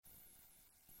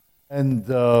And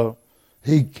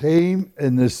he came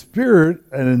in the spirit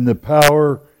and in the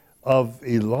power of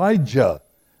Elijah.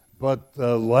 But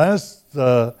the last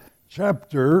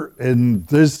chapter in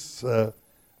this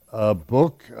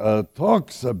book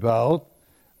talks about,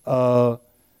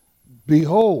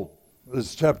 behold, this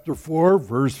is chapter 4,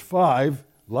 verse 5,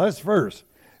 last verse.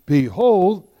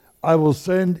 Behold, I will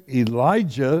send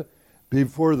Elijah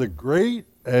before the great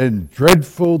and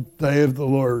dreadful day of the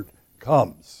Lord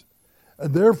comes.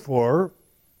 And therefore,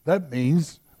 that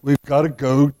means we've got to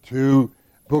go to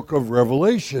book of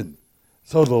Revelation.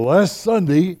 So the last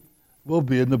Sunday will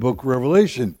be in the book of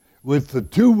Revelation with the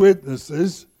two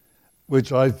witnesses,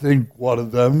 which I think one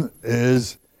of them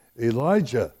is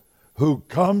Elijah, who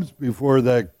comes before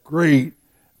that great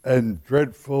and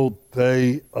dreadful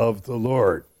day of the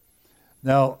Lord.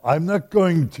 Now, I'm not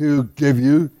going to give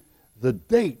you the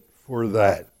date for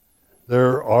that.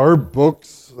 There are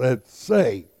books that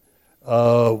say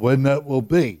when that will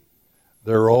be.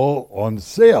 They're all on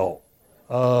sale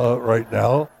right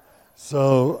now.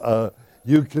 So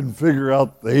you can figure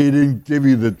out they didn't give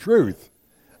you the truth.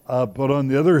 But on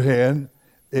the other hand,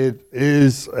 it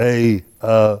is a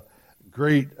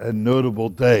great and notable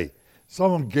day.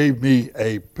 Someone gave me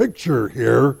a picture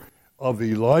here of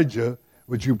Elijah,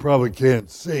 which you probably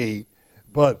can't see,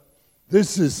 but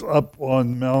this is up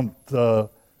on Mount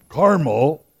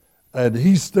Carmel, and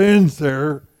he stands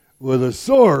there with a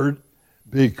sword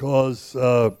because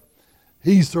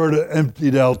he sort of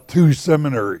emptied out two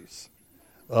seminaries.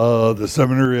 The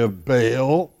seminary of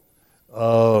Baal,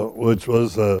 which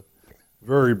was a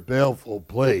very baleful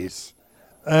place,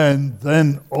 and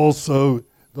then also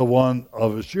the one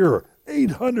of Asherah.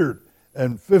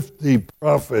 850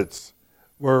 prophets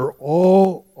were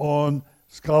all on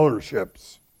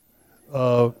scholarships,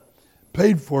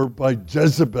 paid for by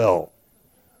Jezebel.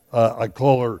 I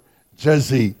call her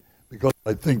Jezzy because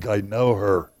I think I know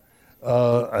her.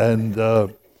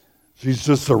 And she's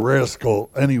just a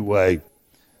rascal anyway.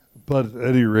 But at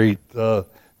any rate,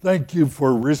 thank you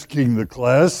for risking the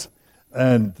class.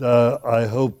 And I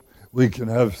hope we can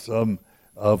have some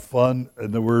fun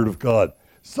in the Word of God.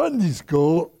 Sunday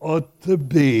school ought to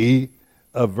be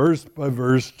a verse by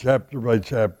verse, chapter by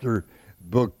chapter,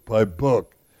 book by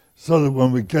book, so that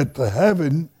when we get to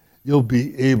heaven, you'll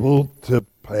be able to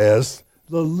pass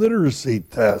the literacy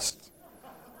test.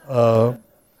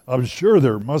 I'm sure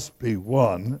there must be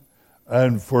one,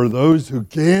 and for those who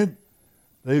can't,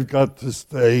 they've got to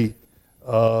stay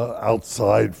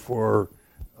outside for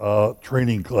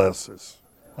training classes,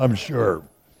 I'm sure.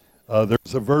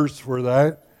 There's a verse for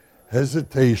that,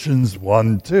 Hesitations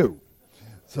 1:2.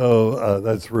 So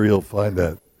that's where you'll find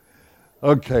that.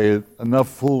 Okay, enough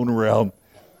fooling around.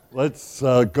 Let's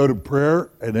go to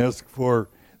prayer and ask for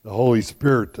the Holy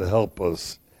Spirit to help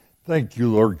us. Thank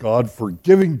you, Lord God, for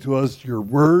giving to us your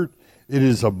word. It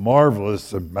is a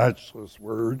marvelous and matchless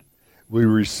word. We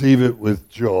receive it with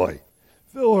joy.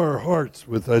 Fill our hearts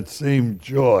with that same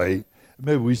joy.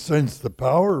 May we sense the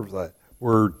power of that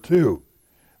word too.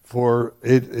 For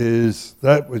it is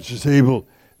that which is able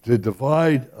to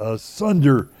divide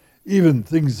asunder even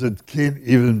things that can't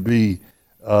even be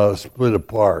split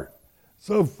apart.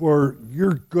 So for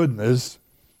your goodness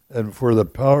and for the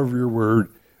power of your word,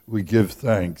 we give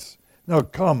thanks. Now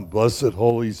come, blessed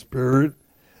Holy Spirit,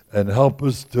 and help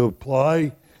us to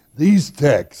apply these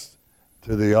texts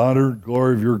to the honor and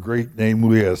glory of your great name,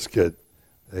 we ask it.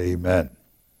 Amen.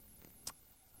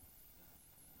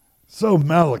 So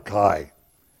Malachi,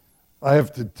 I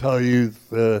have to tell you,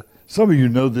 some of you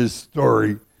know this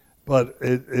story, but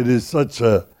it is such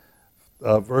a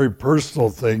very personal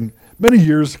thing. Many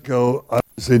years ago, I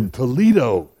was in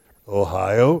Toledo,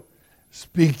 Ohio,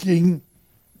 speaking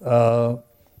in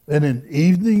an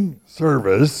evening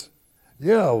service.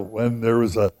 Yeah, when there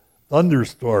was a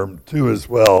thunderstorm too as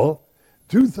well.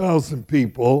 2,000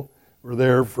 people were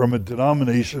there from a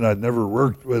denomination I'd never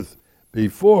worked with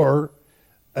before.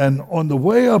 And on the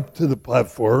way up to the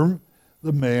platform,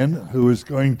 the man who was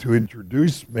going to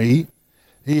introduce me,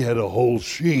 he had a whole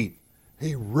sheet.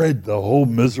 He read the whole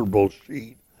miserable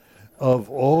sheet of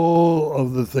all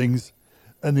of the things.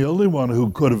 And the only one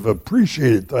who could have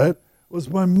appreciated that was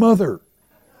my mother.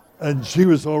 And she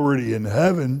was already in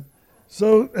heaven,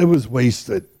 so it was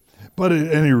wasted. But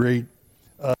at any rate,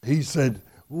 he said,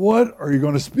 "What are you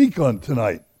going to speak on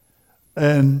tonight?"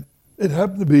 And it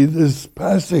happened to be this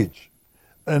passage.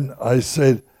 And I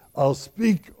said, "I'll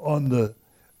speak on the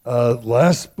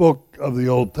last book of the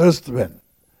Old Testament."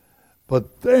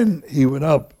 But then he went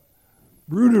up,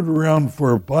 rooted around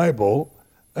for a Bible,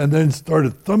 and then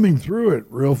started thumbing through it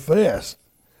real fast.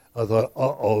 I thought,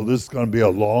 uh-oh, this is going to be a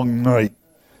long night.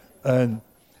 And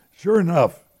sure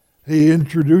enough, he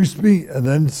introduced me and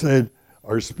then said,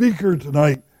 our speaker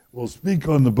tonight will speak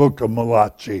on the book of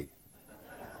Malachi.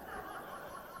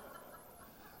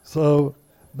 So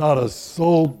not a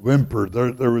soul whimpered.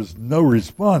 There was no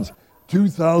response.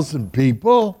 2,000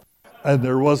 people, and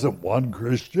there wasn't one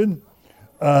Christian.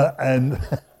 And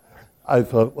I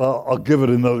thought, well, I'll give it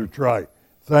another try.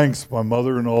 Thanks, my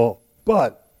mother-in-law.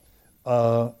 But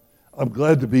I'm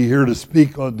glad to be here to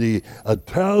speak on the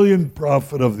Italian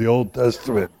prophet of the Old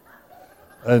Testament.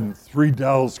 And 3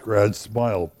 Dallas grads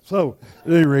smiled. So,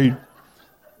 at any rate,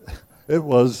 it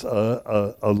was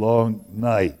a long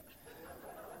night.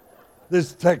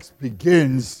 This text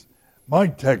begins, my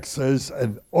text says,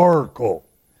 an oracle.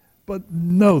 But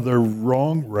no, they're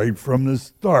wrong right from the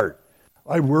start.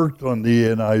 I worked on the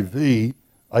NIV.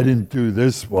 I didn't do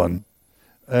this one.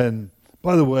 And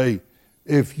by the way,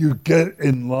 if you get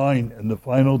in line in the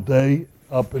final day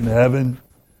up in heaven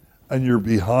and you're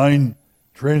behind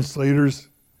translators,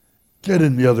 get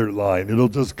in the other line. It'll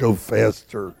just go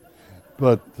faster.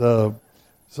 But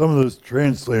some of those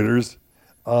translators,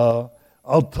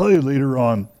 I'll tell you later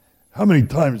on how many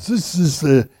times. This is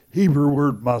the Hebrew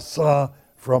word masah,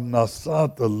 from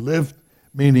nasa, to lift,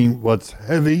 meaning what's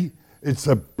heavy. It's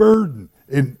a burden.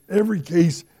 In every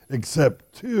case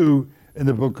except 2 in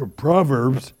the book of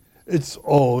Proverbs, it's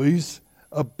always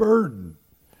a burden.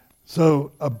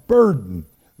 So a burden.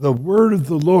 The word of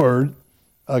the Lord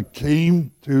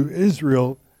came to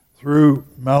Israel through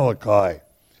Malachi.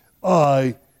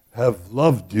 I have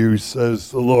loved you,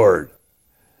 says the Lord.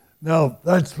 Now,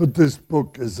 that's what this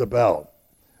book is about,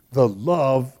 the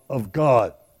love of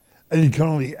God. And you can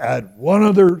only add one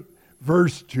other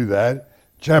verse to that,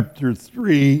 chapter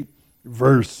 3,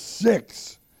 verse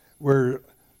 6, where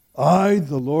I,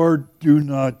 the Lord, do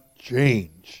not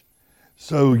change.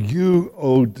 So you,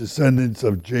 O descendants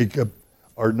of Jacob,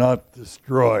 are not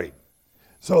destroyed.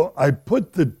 So I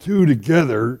put the 2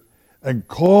 together and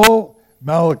call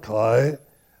Malachi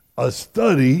a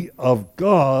study of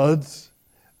God's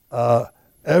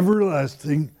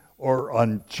everlasting or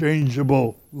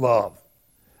unchangeable love.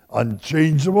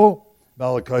 Unchangeable,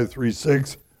 Malachi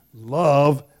 3:6.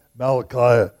 Love,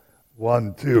 Malachi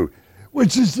 1:2.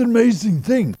 Which is an amazing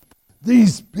thing.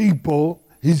 These people,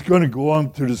 he's going to go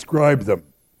on to describe them.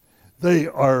 They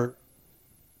are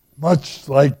much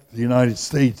like the United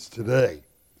States today.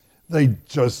 They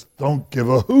just don't give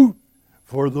a hoot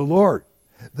for the Lord.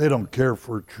 They don't care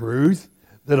for truth.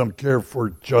 They don't care for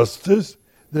justice.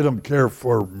 They don't care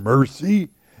for mercy.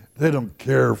 They don't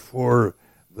care for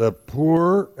the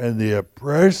poor and the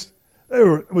oppressed.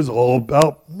 It was all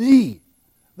about me.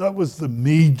 That was the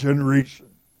me generation.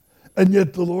 And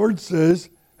yet the Lord says,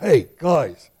 hey,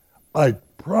 guys, I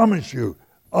promise you,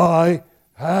 I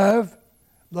have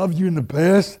loved you in the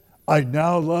past. I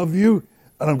now love you,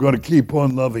 and I'm going to keep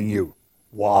on loving you.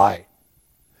 Why?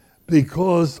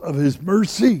 Because of his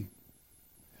mercy.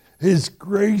 His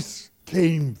grace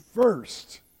came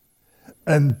first,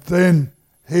 and then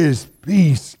his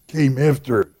peace came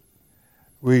after it.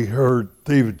 We heard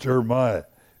David Jeremiah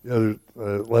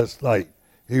last night.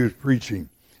 He was preaching.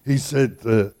 He said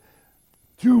the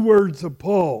 2 words of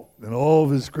Paul in all of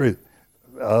his great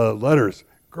letters,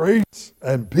 grace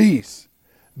and peace.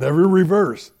 Never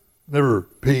reverse. Never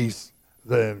peace,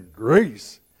 then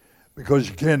grace. Because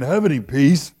you can't have any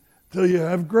peace till you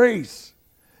have grace.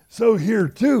 So here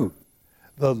too,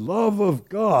 the love of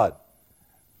God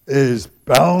is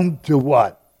bound to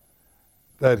what?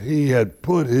 That he had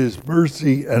put his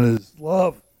mercy and his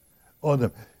love on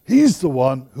them. He's the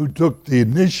one who took the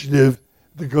initiative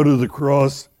to go to the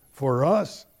cross for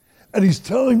us. And he's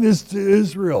telling this to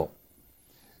Israel.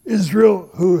 Israel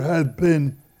who had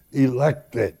been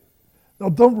elected. Now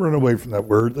don't run away from that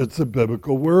word. That's a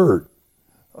biblical word.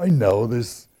 I know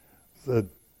these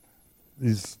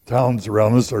towns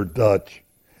around us are Dutch.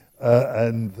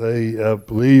 And they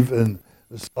believe in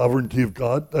the sovereignty of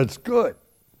God. That's good.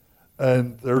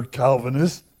 And they're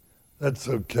Calvinist. That's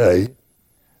okay.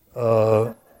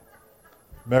 Matter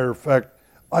of fact,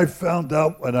 I found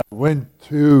out when I went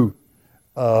to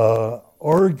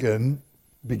Oregon,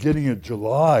 beginning of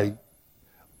July,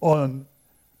 on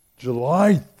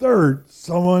July 3rd,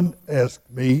 someone asked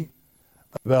me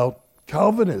about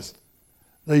Calvinists.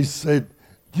 They said,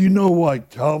 do you know why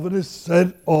Calvinists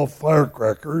set off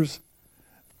firecrackers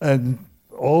and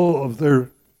all of their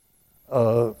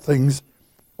things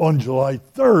on July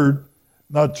 3rd,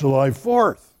 not July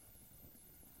 4th?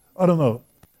 I don't know.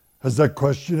 Has that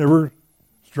question ever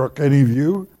struck any of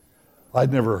you?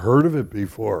 I'd never heard of it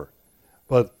before.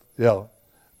 But, yeah,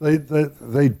 they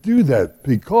do that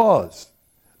because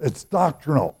it's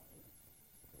doctrinal.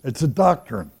 It's a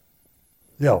doctrine.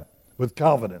 Yeah, with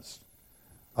Calvinists.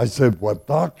 I said, what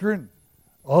doctrine?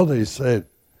 Oh, they said,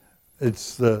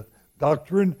 it's the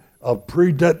doctrine of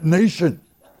predetonation.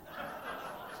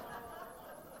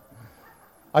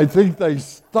 I think they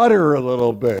stutter a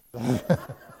little bit.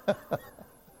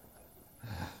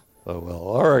 Oh, well,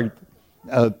 all right.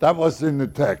 That was in the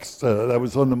text. That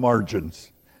was on the margins.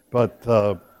 But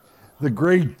the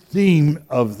great theme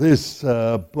of this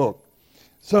book.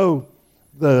 So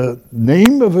the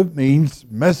name of it means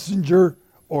messenger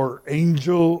or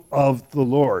angel of the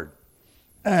Lord.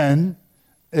 And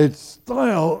its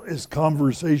style is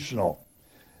conversational.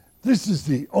 This is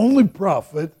the only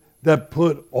prophet that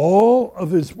put all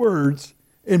of his words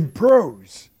in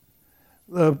prose.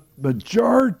 The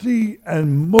majority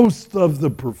and most of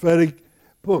the prophetic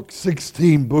books,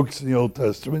 16 books in the Old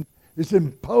Testament, is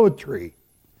in poetry.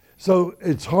 So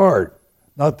it's hard.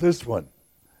 Not this one.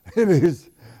 It is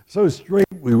so straight,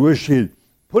 we wish he'd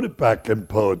put it back in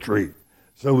poetry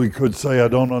so we could say, I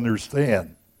don't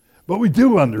understand. But we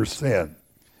do understand.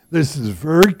 This is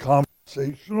very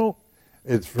conversational.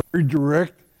 It's very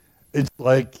direct. It's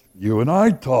like you and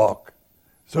I talk.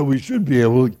 So we should be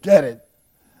able to get it.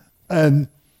 And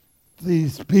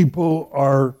these people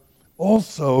are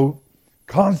also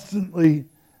constantly,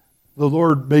 the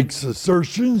Lord makes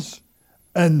assertions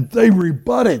and they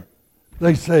rebut it.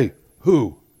 They say,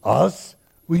 who? Us?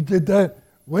 We did that?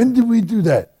 When did we do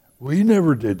that? We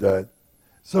never did that.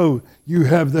 So you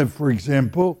have that, for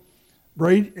example,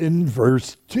 right in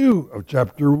verse 2 of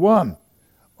chapter 1.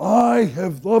 I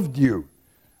have loved you,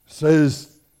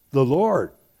 says the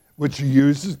Lord, which he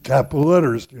uses capital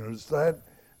letters. Do you notice that?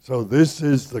 So this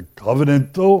is the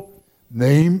covenantal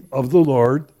name of the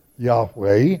Lord,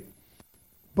 Yahweh.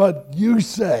 But you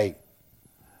say,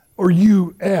 or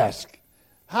you ask,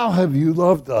 how have you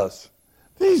loved us?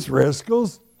 These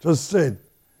rascals just said,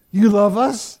 you love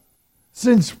us?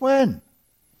 Since when?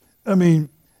 I mean,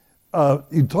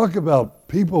 you talk about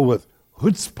people with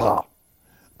chutzpah.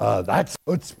 That's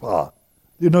chutzpah.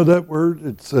 You know that word?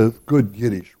 It's a good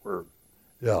Yiddish word.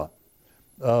 Yeah.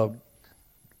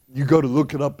 You go to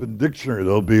look it up in dictionary,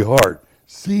 it'll be hard.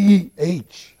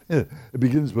 C-H. It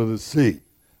begins with a C.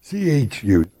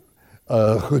 C-H-U.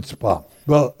 Chutzpah.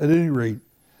 Well, at any rate,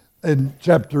 in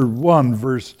chapter 1,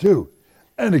 verse 2,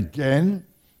 and again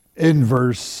in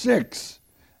verse 6,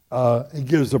 he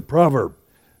gives a proverb.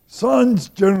 Sons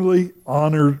generally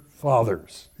honor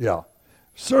fathers. Yeah.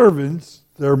 Servants,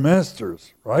 their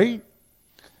masters, right?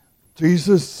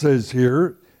 Jesus says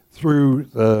here through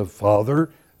the Father,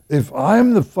 if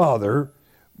I'm the Father,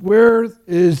 where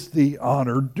is the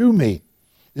honor due me?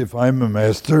 If I'm a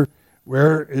master,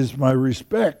 where is my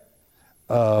respect?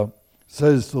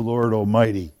 Says the Lord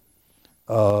Almighty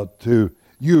to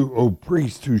you, O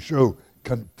priest, who show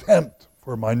contempt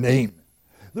for my name.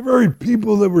 The very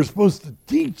people that were supposed to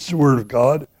teach the Word of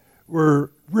God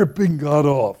were ripping God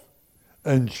off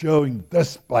and showing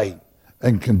despite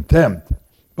and contempt.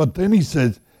 But then he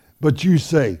says, but you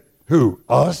say, who,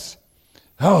 us?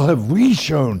 How have we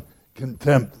shown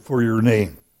contempt for your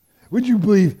name? Would you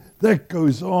believe that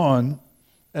goes on?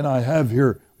 And I have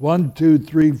here 1, 2,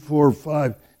 3, 4,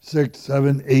 5, 6,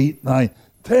 7, 8, 9,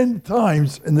 10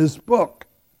 times in this book.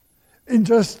 In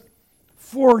just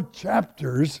 4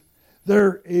 chapters,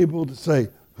 they're able to say,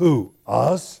 who,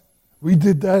 us? We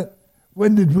did that?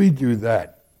 When did we do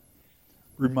that?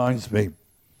 Reminds me,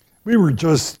 we were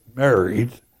just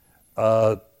married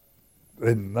in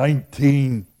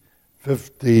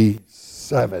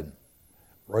 1957,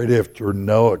 right after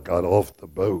Noah got off the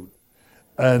boat.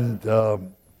 And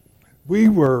we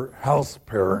were house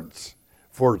parents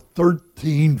for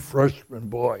 13 freshman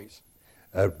boys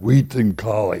at Wheaton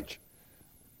College,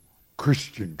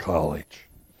 Christian college.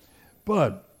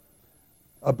 But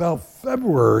about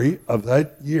February of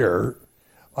that year,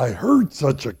 I heard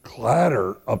such a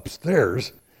clatter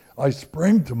upstairs, I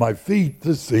sprang to my feet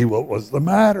to see what was the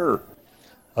matter,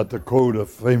 to quote a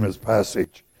famous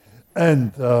passage.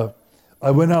 And I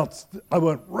went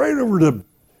right over to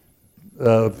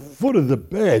the foot of the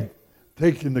bed,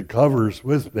 taking the covers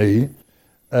with me,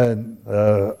 and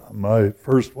my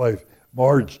first wife,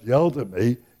 Marge, yelled at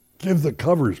me, give the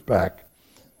covers back.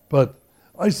 But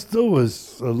I still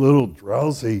was a little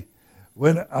drowsy,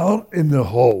 went out in the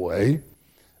hallway,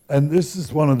 and this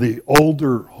is one of the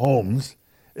older homes.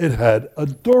 It had a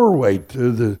doorway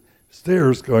to the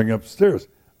stairs going upstairs.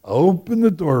 I opened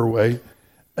the doorway,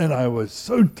 and I was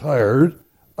so tired,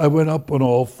 I went up on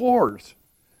all fours,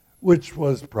 which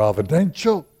was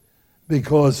providential,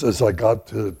 because as I got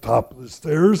to the top of the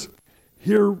stairs,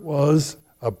 here was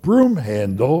a broom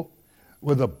handle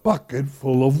with a bucket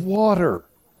full of water.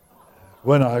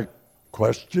 When I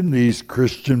question, these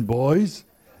Christian boys,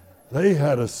 they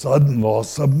had a sudden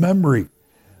loss of memory.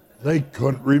 They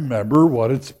couldn't remember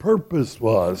what its purpose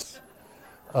was.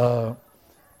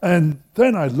 And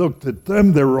then I looked at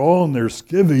them. They were all in their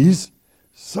skivvies,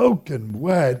 soaking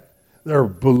wet. There were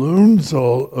balloons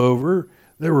all over.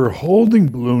 They were holding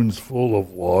balloons full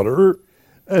of water,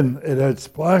 and it had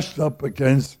splashed up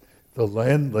against the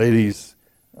landlady's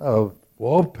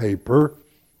wallpaper,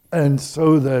 and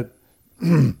so that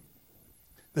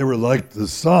they were like the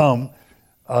psalm.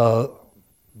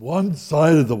 One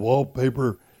side of the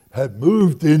wallpaper had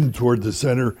moved in toward the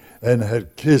center and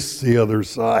had kissed the other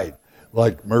side,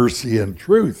 like mercy and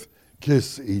truth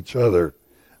kiss each other.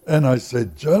 And I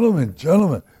said,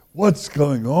 gentlemen, what's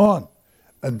going on?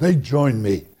 And they joined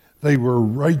me. They were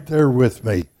right there with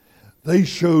me. They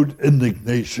showed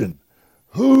indignation.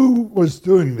 Who was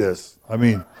doing this? I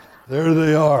mean, there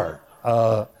they are,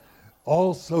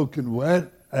 all soaking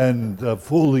wet and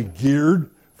fully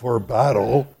geared for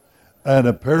battle. And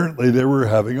apparently they were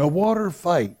having a water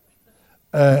fight.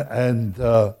 And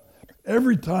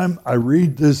every time I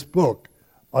read this book,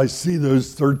 I see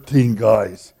those 13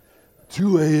 guys,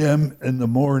 2 a.m. in the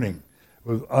morning.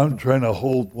 I'm trying to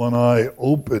hold one eye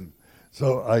open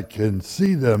so I can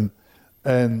see them.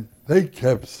 And they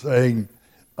kept saying,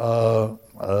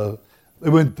 they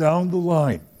went down the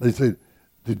line. They said,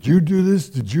 did you do this?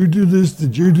 Did you do this?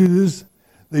 Did you do this?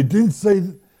 They didn't say,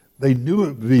 they knew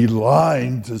it would be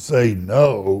lying to say,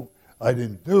 no, I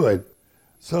didn't do it.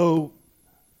 So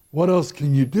what else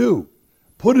can you do?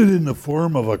 Put it in the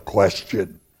form of a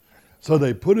question. So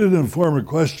they put it in the form of a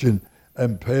question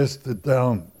and passed it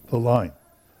down the line.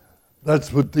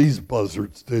 That's what these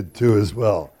buzzards did too as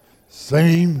well.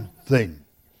 Same thing.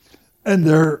 And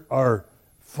there are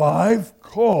 5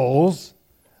 calls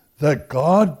that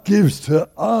God gives to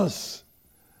us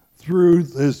through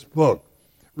this book.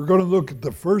 We're going to look at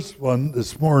the first one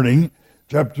this morning,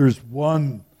 chapters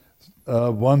 1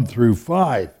 through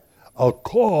 5. A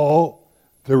call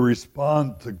to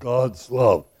respond to God's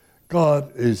love.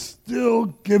 God is still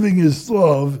giving his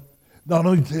love not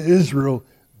only to Israel,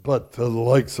 but to the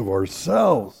likes of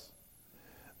ourselves.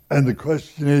 And the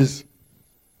question is,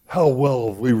 how well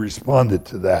have we responded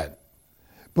to that?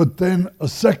 But then a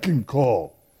second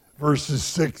call, verses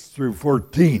 6 through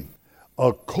 14,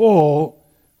 a call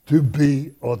to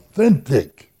be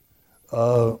authentic.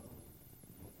 By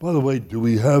the way, do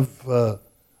we have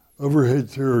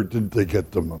overheads here, or didn't they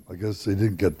get them? I guess they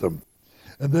didn't get them.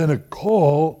 And then a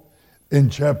call in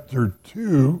chapter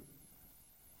 2.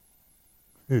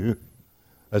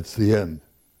 That's the end.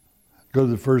 Go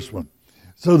to the first one.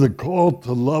 So the call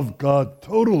to love God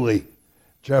totally,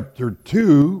 chapter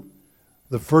 2,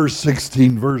 the first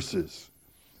 16 verses.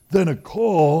 Then a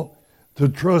call to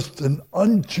trust an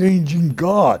unchanging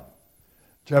God,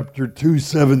 chapter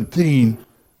 2:17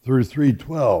 through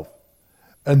 3:12.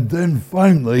 And then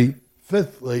finally,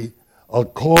 fifthly, a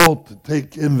call to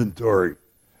take inventory,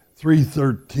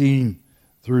 3:13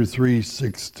 through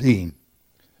 3:16.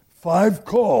 5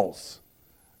 calls.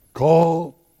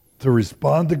 Call to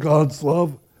respond to God's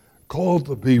love, call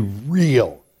to be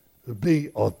real, to be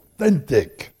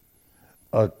authentic,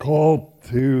 a call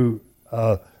to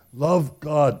love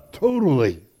God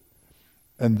totally,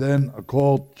 and then a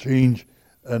call to change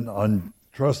and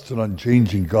trust an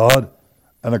unchanging God,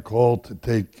 and a call to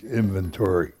take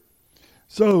inventory.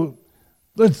 So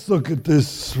let's look at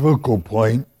this focal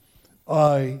point.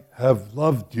 I have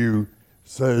loved you,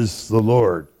 says the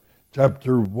Lord.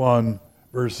 Chapter 1,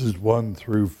 verses 1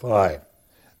 through 5.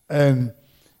 And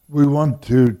we want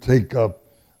to take up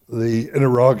the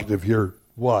interrogative here.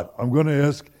 What? I'm going to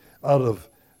ask out of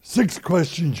 6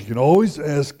 questions. You can always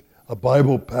ask a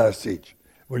Bible passage.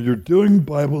 When you're doing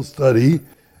Bible study,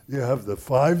 you have the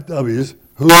 5 W's: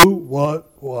 who,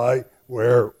 what, why,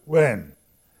 where, when.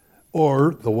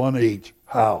 Or the 1 H,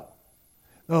 how.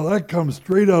 Now that comes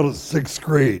straight out of 6th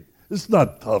grade. It's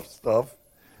not tough stuff.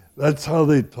 That's how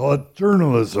they taught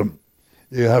journalism.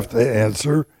 You have to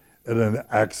answer at an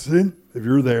accident, if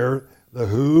you're there, the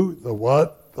who, the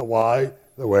what, the why,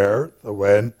 the where, the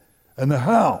when, and the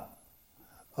how.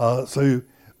 So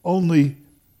only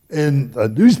in a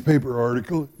newspaper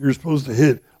article, you're supposed to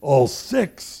hit all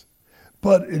 6.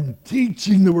 But in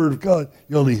teaching the Word of God,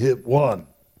 you only hit 1.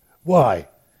 Why?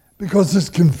 Because it's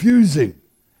confusing.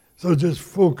 So just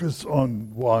focus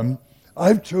on 1.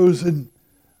 I've chosen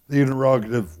the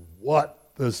interrogative what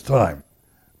this time.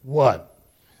 What?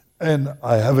 And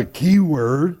I have a key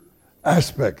word,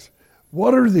 aspects.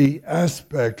 What are the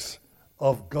aspects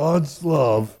of God's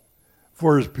love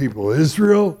for his people,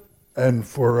 Israel, and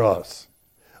for us?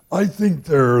 I think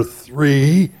there are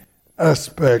 3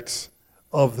 aspects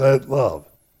of that love.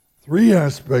 Three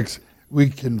aspects we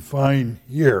can find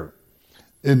here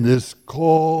in this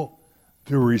call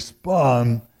to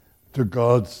respond to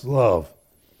God's love.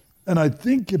 And I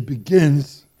think it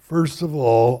begins, first of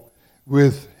all,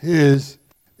 with his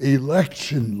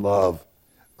election love.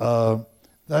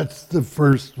 That's the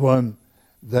first one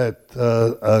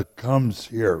that comes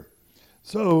here.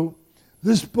 So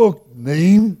this book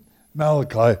named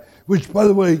Malachi, which, by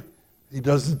the way, he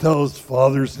doesn't tell his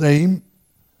father's name.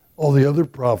 All the other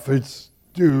prophets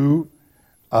do.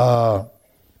 He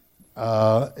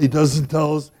doesn't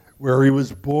tell us where he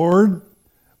was born.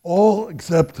 All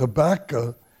except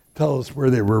Habakkuk tell us where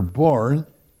they were born.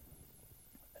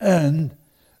 And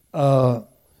some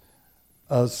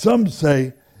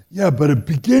say, yeah, but it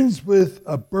begins with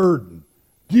a burden.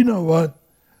 Do you know what?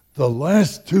 The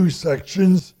last two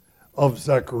sections of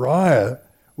Zechariah,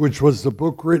 which was the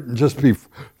book written just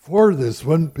before this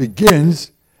one,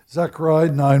 begins Zechariah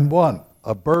 9:1,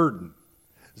 a burden.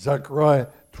 Zechariah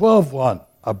 12:1,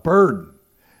 a burden.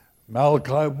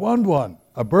 Malachi 1:1,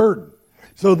 a burden.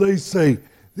 So they say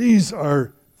these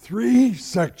are three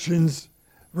sections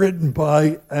written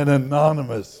by an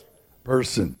anonymous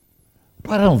person.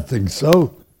 But I don't think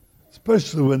so,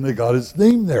 especially when they got his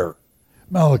name there,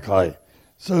 Malachi.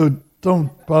 So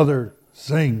don't bother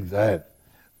saying that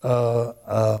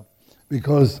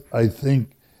because I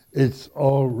think it's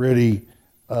already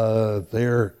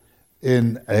there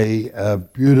in a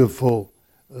beautiful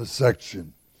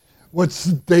section. What's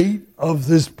the date of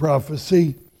this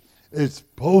prophecy? It's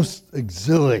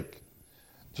post-exilic,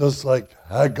 just like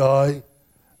Haggai,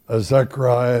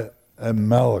 Zechariah, and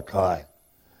Malachi.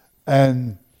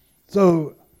 And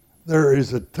so there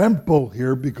is a temple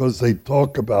here because they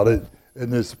talk about it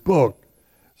in this book.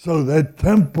 So that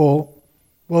temple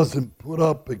wasn't put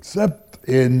up except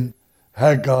in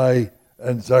Haggai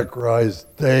and Zechariah's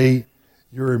day.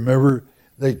 You remember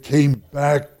they came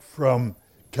back from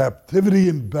captivity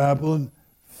in Babylon,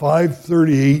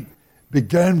 538,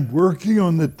 began working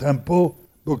on the temple.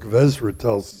 Book of Ezra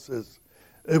tells us this.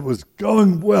 It was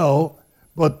going well,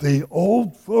 but the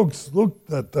old folks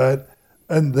looked at that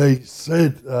and they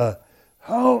said,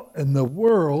 how in the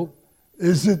world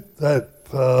is it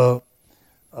that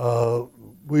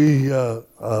we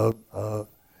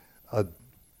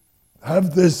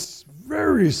have this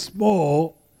very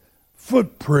small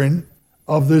footprint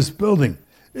of this building?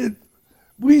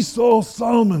 We saw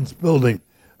Solomon's building,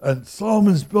 and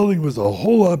Solomon's building was a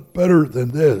whole lot better than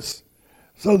this.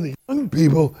 So the young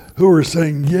people who were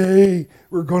saying, yay,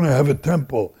 we're going to have a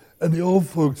temple, and the old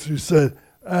folks who said,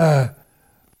 I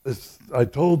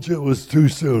told you it was too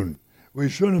soon. We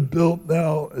shouldn't have built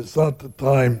now. It's not the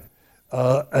time.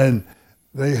 And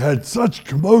they had such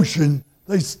commotion,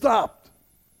 they stopped.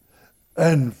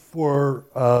 And for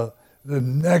the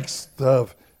next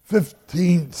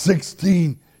 15,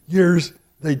 16 years,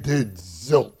 they did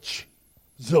zilch,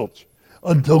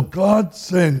 until God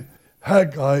sent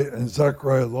Haggai and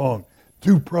Zechariah along,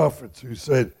 two prophets who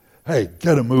said, hey,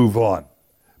 get a move on.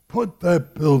 Put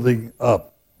that building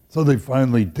up. So they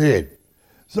finally did.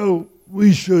 So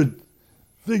we should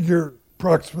figure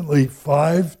approximately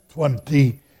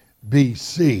 520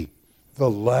 BC, the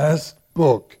last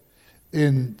book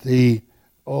in the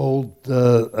Old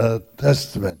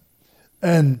Testament.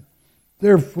 And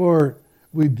therefore,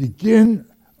 we begin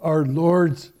our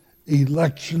Lord's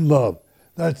election love.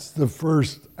 That's the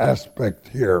first aspect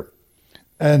here.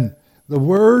 And the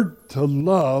word to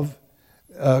love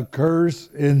occurs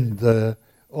in the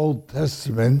Old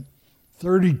Testament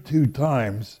 32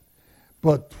 times,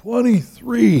 but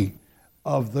 23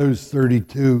 of those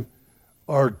 32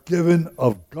 are given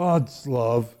of God's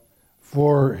love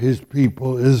for his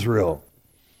people Israel.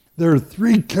 There are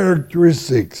three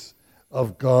characteristics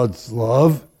of God's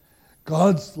love.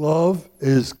 God's love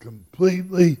is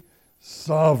completely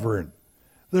sovereign.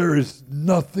 There is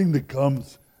nothing that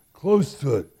comes close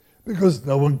to it because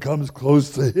no one comes close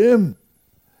to him.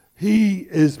 He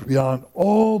is beyond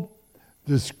all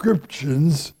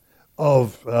descriptions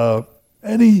of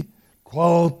any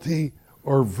quality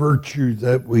or virtue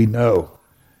that we know.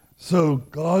 So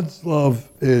God's love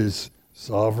is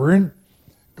sovereign.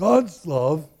 God's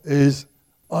love is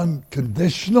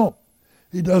unconditional.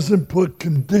 He doesn't put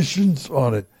conditions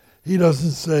on it. He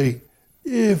doesn't say,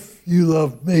 if you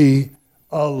love me,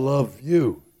 I'll love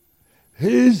you.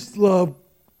 His love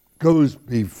goes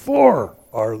before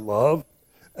our love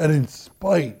and in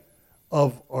spite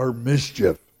of our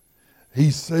mischief.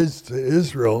 He says to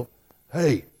Israel,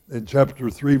 hey, in chapter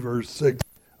 3, verse 6,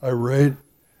 I read,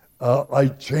 I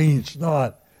changed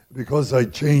not. Because I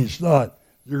changed not,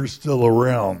 you're still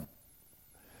around.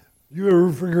 You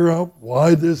ever figure out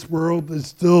why this world is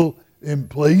still in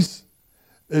place?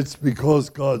 It's because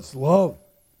God's love.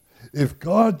 If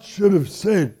God should have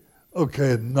said,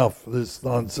 okay, enough of this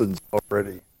nonsense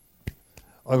already,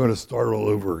 I'm going to start all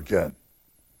over again,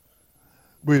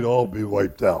 we'd all be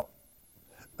wiped out.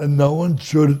 And no one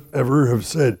should ever have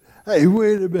said, hey,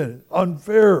 wait a minute,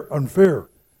 unfair, unfair.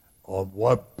 On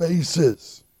what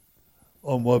basis?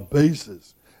 On what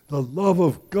basis? The love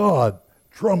of God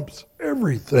trumps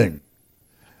everything.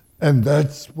 And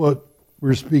that's what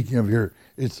we're speaking of here.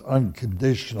 It's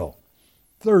unconditional.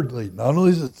 Thirdly, not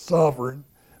only is it sovereign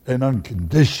and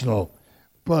unconditional,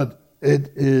 but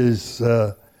it is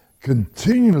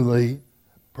continually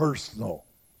personal.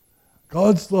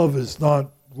 God's love is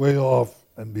not way off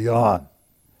and beyond.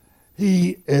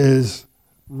 He is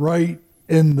right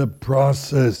in the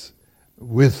process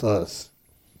with us.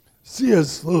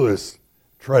 C.S. Lewis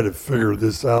tried to figure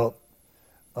this out.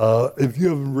 If you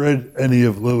haven't read any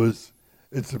of Lewis,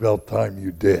 it's about time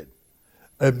you did.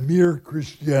 And Mere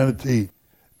Christianity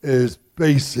is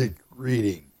basic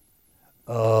reading.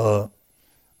 For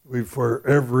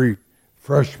every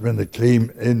freshman that came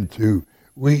into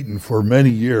Wheaton for many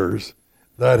years,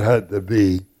 that had to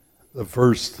be the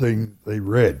first thing they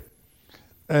read.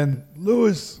 And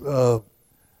Lewis,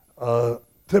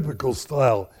 typical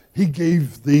style, he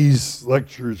gave these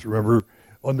lectures, remember,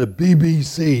 on the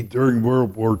BBC during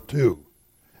World War II.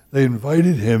 They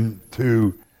invited him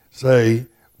to say,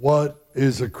 what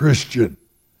is a Christian?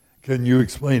 Can you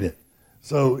explain it?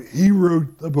 So he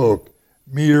wrote the book,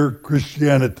 Mere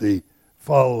Christianity,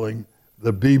 following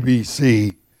the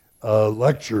BBC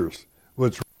lectures,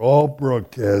 which were all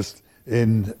broadcast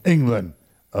in England,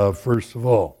 first of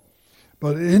all.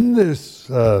 But in this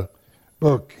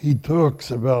book, he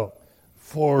talks about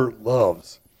 4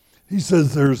 loves. He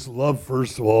says there's love,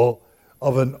 first of all,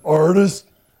 of an artist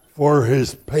for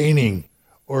his painting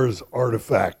or his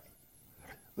artifact.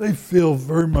 They feel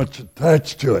very much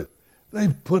attached to it. They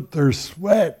put their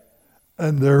sweat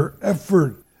and their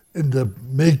effort into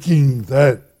making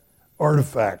that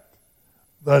artifact.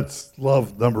 That's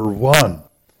love number 1.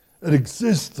 It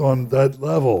exists on that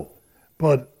level,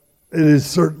 but it is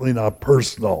certainly not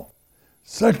personal.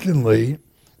 Secondly,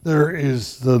 there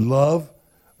is the love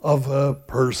of a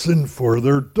person for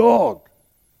their dog.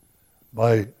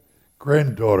 My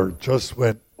granddaughter just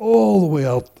went all the way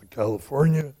out to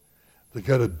California to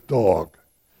get a dog.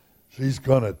 She's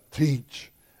going to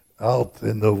teach out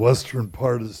in the western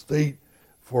part of the state,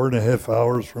 4.5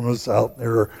 hours from us out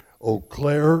near Eau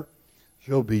Claire.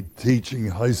 She'll be teaching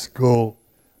high school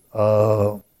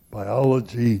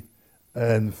biology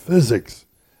and physics.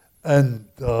 And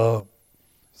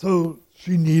so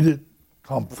she needed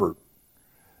comfort.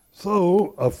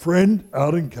 So a friend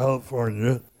out in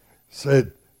California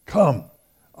said, come,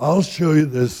 I'll show you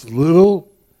this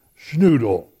little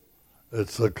schnoodle.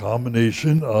 It's a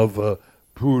combination of a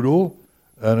poodle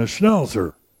and a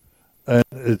schnauzer. And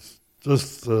it's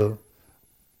just a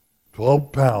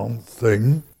 12-pound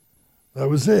thing. That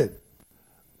was it.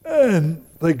 And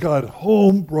they got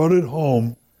home, brought it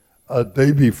home a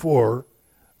day before,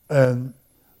 and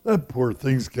that poor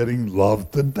thing's getting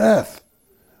loved to death.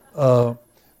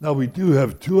 Now, we do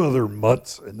have 2 other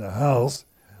mutts in the house.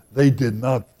 They did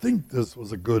not think this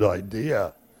was a good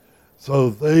idea.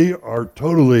 So they are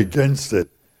totally against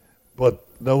it, but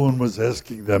no one was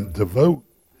asking them to vote.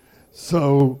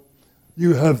 So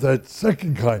you have that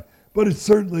second kind, but it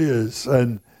certainly is.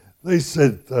 And they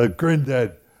said,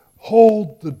 Granddad,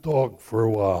 hold the dog for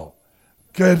a while.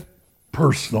 Get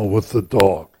personal with the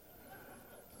dog.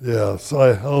 Yeah, so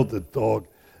I held the dog,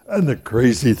 and the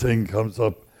crazy thing comes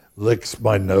up, licks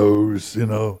my nose,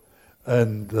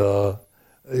 and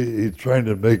he's trying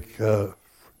to make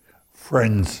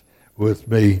friends with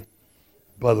me.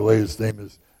 By the way, his name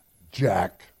is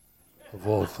Jack, of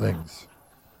all things.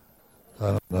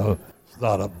 I don't know, it's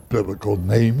not a biblical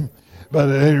name, but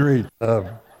at any rate,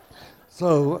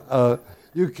 so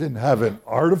you can have an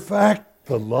artifact,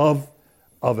 the love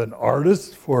of an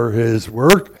artist for his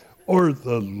work, or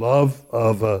the love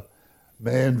of a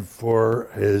man for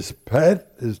his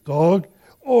pet, his dog,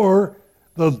 or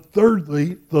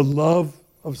thirdly, the love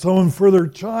of someone for their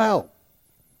child.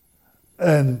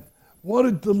 And what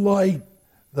a delight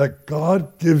that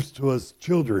God gives to us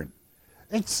children.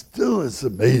 It still is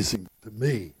amazing to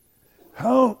me.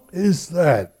 How is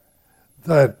that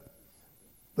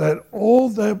all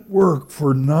that work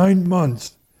for 9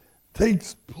 months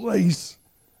takes place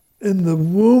in the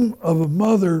womb of a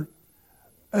mother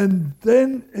and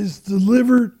then is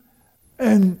delivered,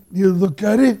 and you look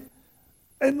at it,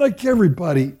 and like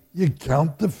everybody, you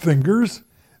count the fingers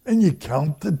and you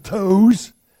count the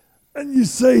toes, and you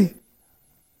say,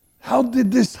 how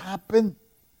did this happen?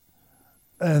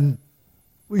 And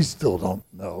we still don't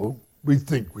know. We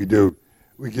think we do.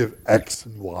 We give X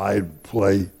and Y and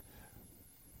play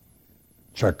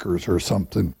checkers or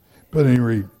something. But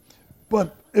anyway,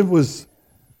 but it was,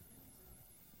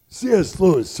 C.S.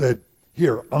 Lewis said,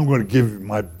 here, I'm going to give you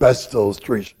my best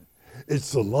illustration.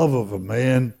 It's the love of a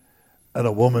man and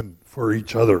a woman for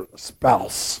each other, a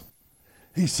spouse.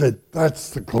 He said, that's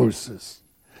the closest.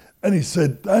 And he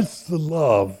said, that's the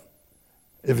love,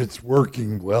 if it's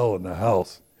working well in the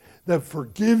house, that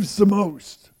forgives the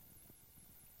most,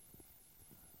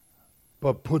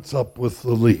 but puts up with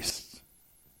the least.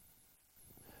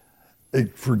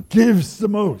 It forgives the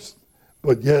most,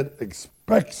 but yet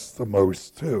expects the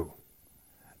most too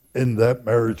in that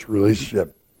marriage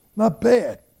relationship. Not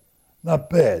bad, not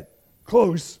bad.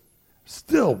 Close,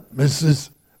 still misses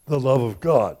the love of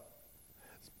God.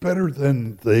 It's better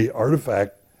than the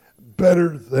artifact,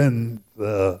 better than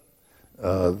the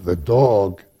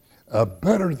dog,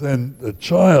 better than the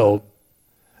child,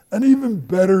 and even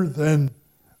better than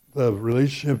the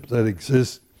relationship that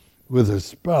exists with a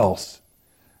spouse.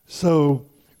 So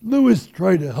Lewis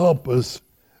tried to help us.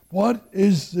 What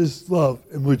is this love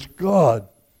in which God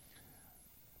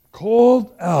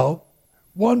called out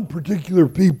one particular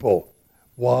people?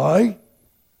 Why?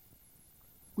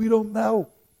 We don't know.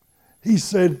 He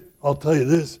said, I'll tell you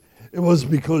this, it was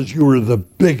because you were the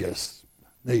biggest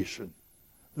nation.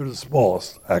 They're the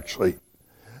smallest, actually.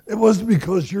 It wasn't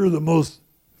because you're the most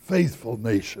faithful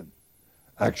nation.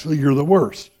 Actually, you're the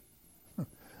worst.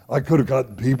 I could have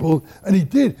gotten people, and he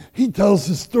did. He tells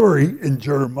the story in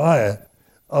Jeremiah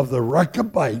of the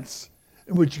Rechabites,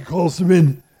 in which he calls them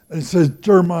in and he says,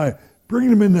 Jeremiah, bring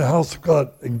them in the house of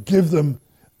God and give them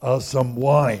some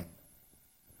wine.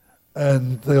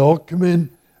 And they all come in,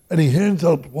 and he hands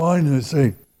out the wine, and they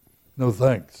say, no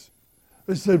thanks.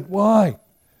 They said, why?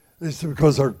 They said,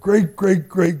 because our great, great,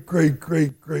 great, great,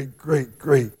 great, great, great,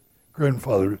 great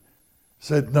grandfather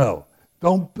said no.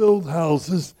 Don't build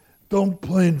houses, don't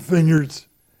plant vineyards,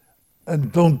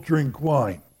 and don't drink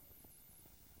wine.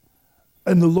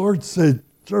 And the Lord said,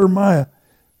 Jeremiah,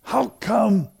 how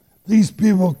come these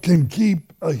people can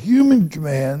keep a human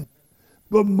command,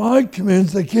 but my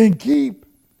commands they can't keep?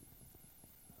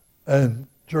 And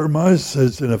Jeremiah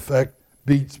says, in effect,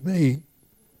 beats me.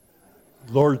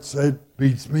 The Lord said,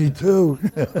 beats me too.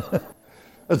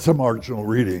 That's a marginal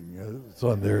reading. It's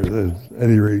on there at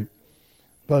any rate.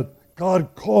 But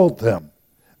God called them,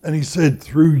 and he said,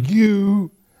 through you,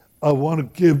 I want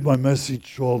to give my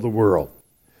message to all the world.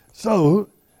 So,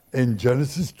 in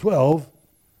Genesis 12,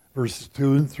 verses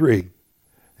 2 and 3,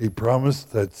 he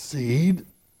promised that seed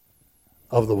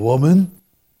of the woman.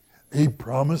 He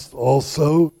promised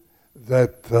also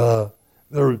that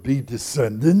there would be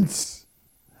descendants,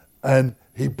 and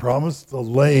he promised the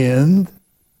land.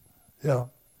 Yeah.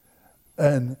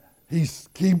 And he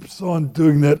keeps on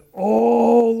doing that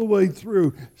all the way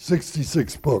through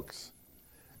 66 books.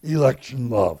 Election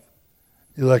love.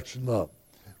 Election love.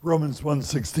 Romans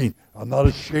 1:16. I'm not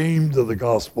ashamed of the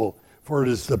gospel, for it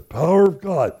is the power of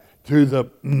God to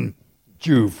the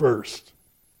Jew first,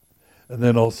 and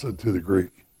then also to the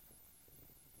Greek.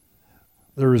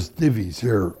 There is divvies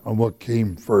here on what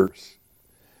came first.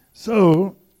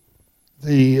 So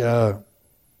the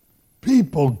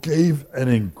people gave an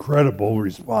incredible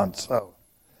response. So,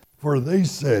 for they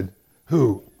said,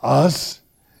 who? Us?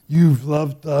 You've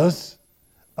loved us?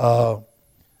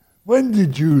 When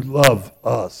did you love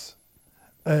us?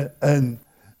 And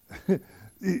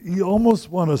you almost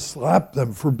want to slap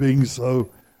them for being so,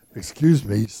 excuse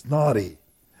me, snotty.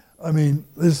 I mean,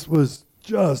 this was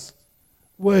just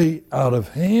way out of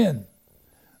hand.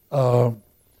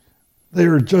 They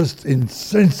were just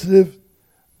insensitive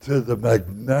to the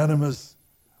magnanimous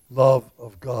love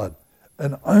of God.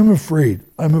 And I'm afraid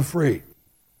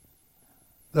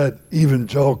that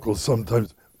evangelicals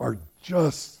sometimes are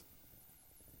just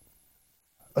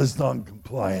as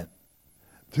non-compliant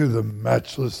to the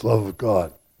matchless love of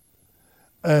God.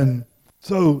 And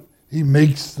so he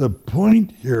makes the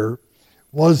point here,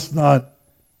 was not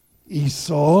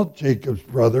Esau, Jacob's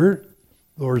brother,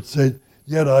 the Lord said,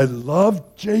 yet I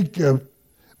love Jacob,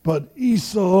 but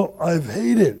Esau I've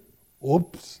hated.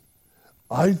 Oops.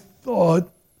 I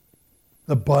thought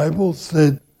the Bible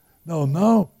said,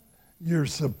 no, you're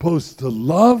supposed to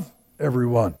love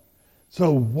everyone.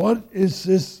 So what is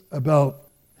this about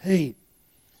hate?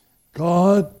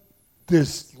 God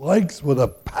dislikes with a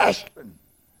passion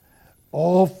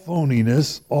all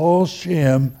phoniness, all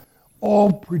sham,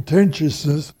 all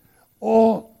pretentiousness,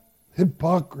 all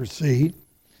hypocrisy,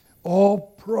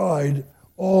 all pride,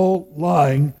 all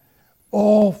lying,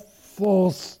 all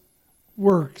false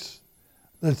works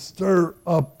that stir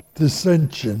up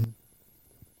dissension,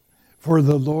 for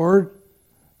the Lord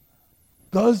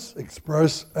does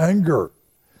express anger.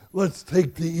 Let's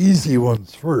take the easy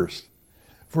ones first.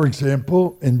 For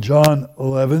example, in John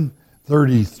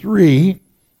 11:33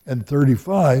 and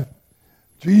 35,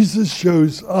 Jesus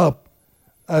shows up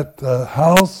at the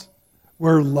house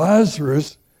where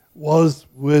Lazarus was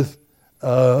with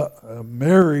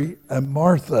Mary and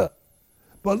Martha.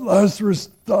 But Lazarus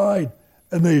died,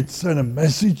 and they had sent a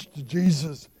message to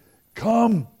Jesus,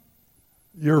 "Come,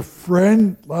 your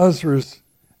friend Lazarus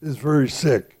is very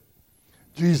sick."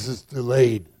 Jesus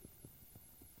delayed.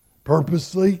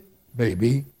 Purposely?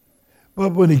 Maybe.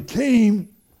 But when he came,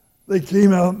 they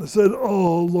came out and said,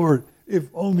 "Oh, Lord, if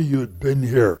only you had been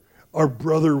here, our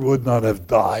brother would not have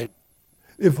died.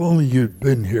 If only you'd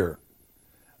been here."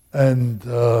 And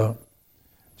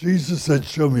Jesus said,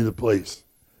 "Show me the place."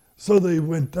 So they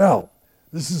went out.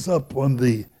 This is up on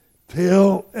the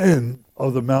tail end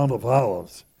of the Mount of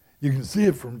Olives. You can see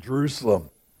it from Jerusalem.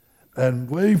 And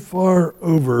way far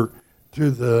over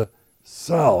to the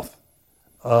south,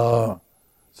 so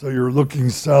you're looking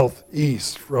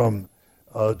southeast from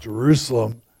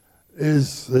Jerusalem,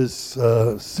 is this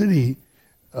city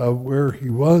where he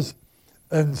was.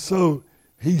 And so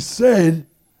he said,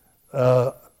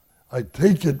 I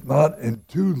take it not in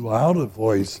too loud a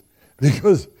voice,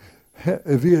 because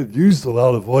if he had used a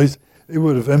loud voice, it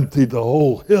would have emptied the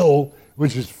whole hill,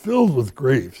 which is filled with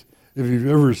graves. If you've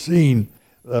ever seen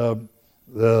the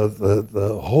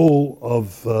whole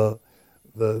of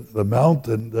the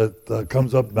mountain that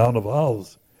comes up Mount of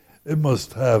Olives, it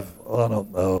must have, I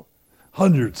don't know,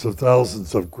 hundreds of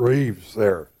thousands of graves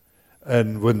there.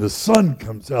 And when the sun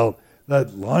comes out,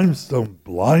 that limestone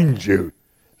blinds you.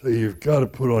 So you've got to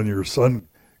put on your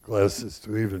sunglasses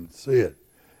to even see it.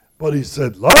 But he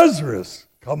said, "Lazarus,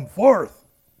 come forth."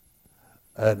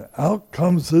 And out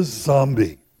comes this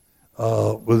zombie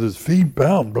with his feet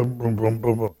bound, boom, boom, boom,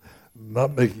 boom, boom,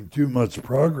 not making too much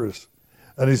progress.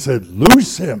 And he said,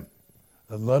 "Loose him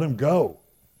and let him go."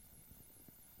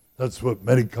 That's what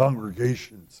many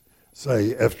congregations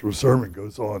say after a sermon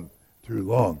goes on too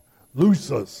long.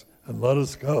 Loose us and let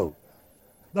us go.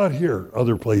 Not here,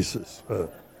 other places.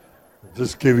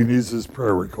 Just giving these as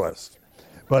prayer requests.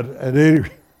 But at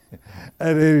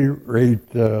any rate,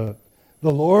 the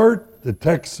Lord, the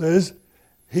text says,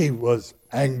 he was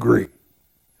angry.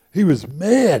 He was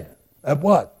mad at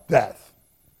what? Death.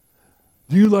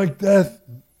 Do you like death?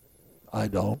 I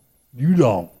don't. You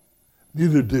don't.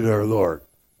 Neither did our Lord.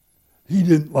 He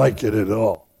didn't like it at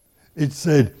all. It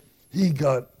said he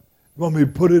got, want me to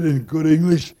put it in good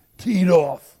English, teed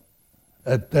off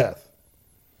at death.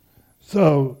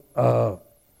 So,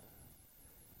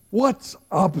 what's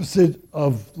opposite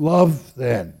of love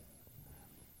then?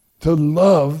 To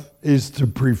love is to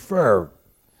prefer.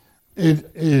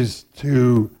 It is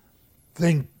to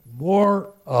think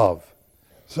more of.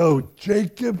 So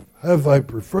Jacob have I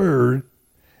preferred.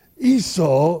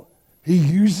 Esau, he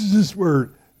uses this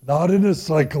word not in a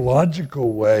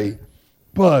psychological way,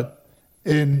 but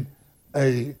in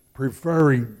a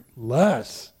preferring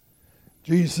less.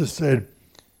 Jesus said,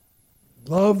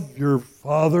 love your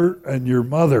father and your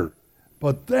mother.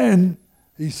 But then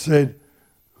he said,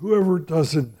 whoever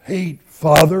doesn't hate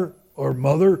father or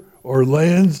mother or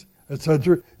lands,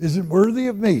 etc., isn't worthy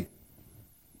of me.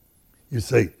 You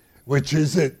say, which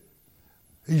is it?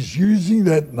 He's using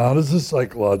that not as a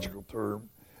psychological term,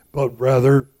 but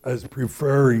rather as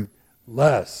preferring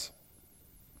less.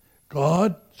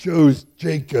 God chose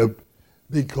Jacob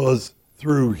because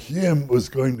through him was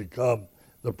going to come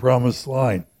the promised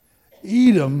line.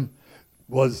 Edom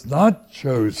was not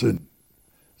chosen.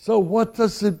 So what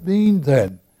does it mean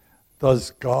then?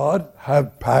 Does God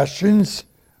have passions?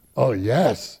 Oh,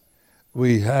 yes.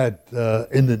 We had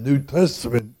in the New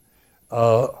Testament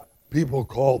people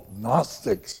called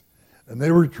Gnostics, and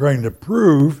they were trying to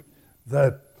prove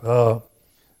that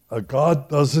God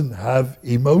doesn't have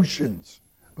emotions,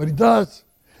 but he does.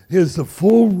 He has the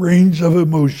full range of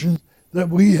emotions that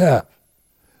we have.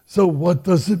 So what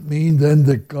does it mean then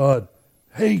that God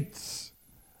hates?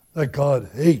 That God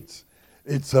hates.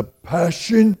 It's a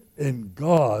passion in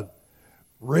God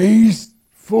raised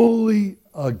fully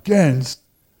against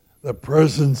the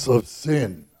presence of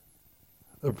sin.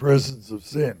 The presence of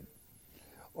sin.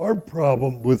 Our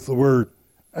problem with the word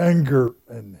anger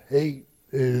and hate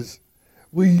is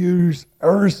we use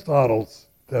Aristotle's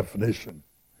definition,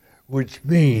 which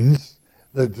means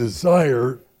the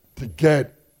desire to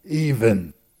get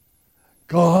even.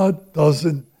 God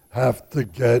doesn't have to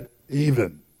get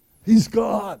even. He's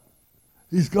God.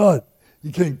 He's God.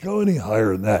 You can't go any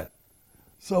higher than that.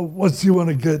 So what's he want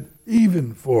to get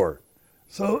even for?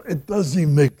 So it doesn't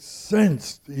even make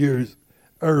sense to use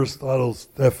Aristotle's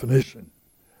definition.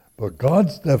 But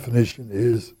God's definition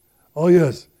is, oh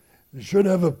yes, you should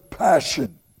have a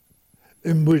passion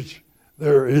in which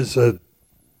there is a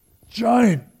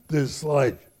giant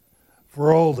dislike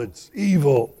for all that's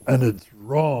evil and it's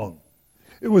wrong.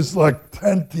 It was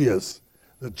Lactantius,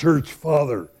 the church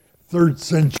father, 3rd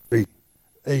century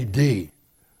AD,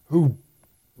 who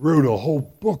wrote a whole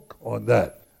book on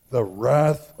that, the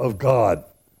wrath of God,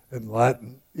 in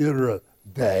Latin, ira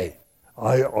Dei,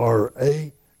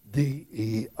 Iradei,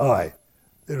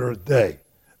 ira Dei.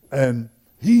 And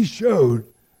he showed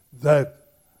that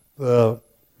the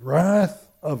wrath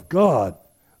of God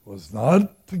was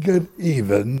not to get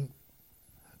even,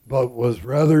 but was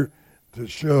rather to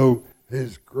show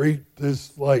his great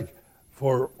dislike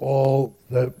for all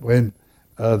that went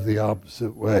the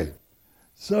opposite way.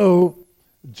 So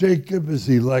Jacob is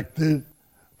elected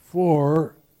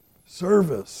for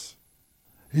service.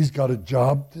 He's got a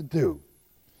job to do.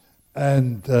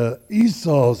 And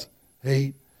Esau's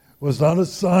hate was not a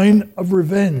sign of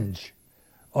revenge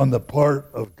on the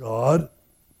part of God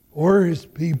or his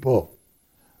people.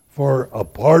 For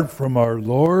apart from our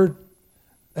Lord,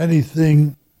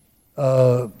 anything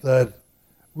that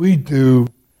we do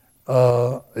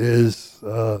is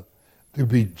to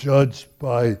be judged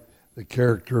by the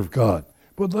character of God.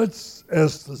 But let's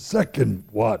ask the second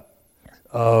what.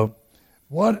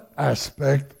 What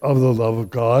aspect of the love of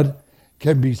God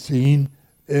can be seen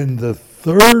in the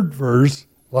third verse,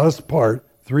 last part,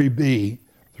 3b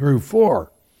through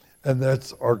 4? And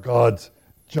that's our God's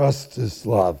justice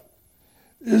love.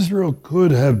 Israel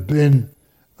could have been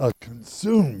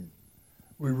consumed.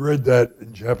 We read that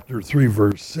in chapter 3,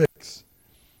 verse 6.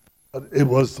 But it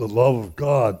was the love of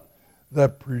God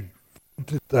that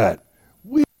prevented that.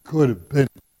 We could have been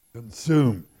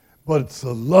consumed, but it's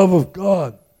the love of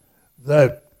God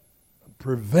that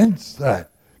prevents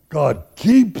that. God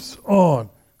keeps on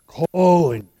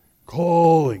calling.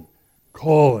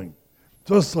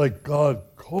 Just like God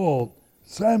called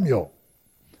Samuel.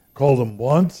 Called him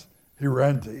once, he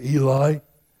ran to Eli.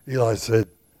 Eli said,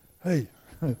 hey,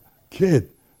 kid,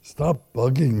 stop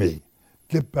bugging me.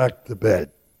 Get back to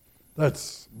bed.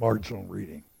 That's marginal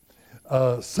reading.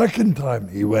 Second time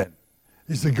he went,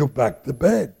 he said, go back to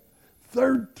bed.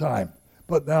 Third time,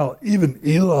 but now even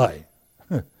Eli,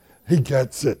 he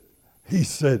gets it. He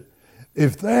said,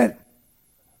 if that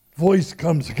voice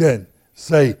comes again,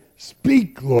 say,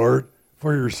 speak, Lord,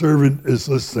 for your servant is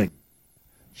listening.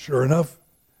 Sure enough,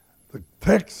 the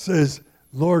text says,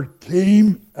 Lord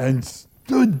came and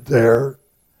stood there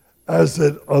as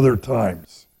at other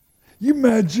times. You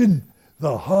imagine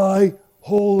the high,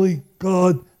 holy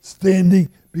God standing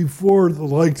before the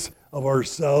likes of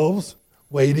ourselves,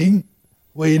 waiting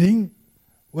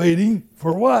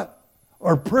for what?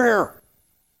 Our prayer.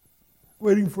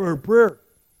 Waiting for our prayer.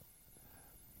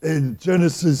 In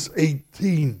Genesis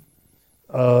 18,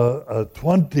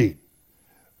 20,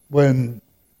 when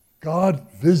God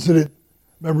visited,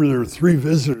 remember there were 3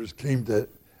 visitors came to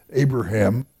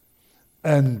Abraham,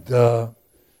 and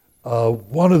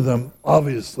one of them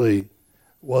obviously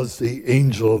was the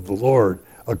angel of the Lord,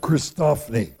 a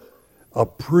Christophany, a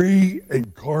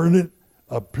pre-incarnate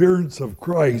appearance of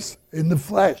Christ in the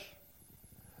flesh.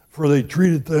 For they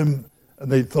treated them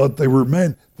and they thought they were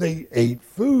men. They ate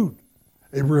food.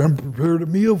 Abraham prepared a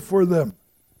meal for them.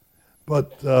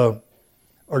 But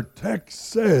our text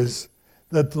says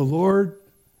that the Lord,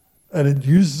 and it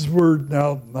uses the word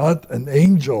now, not an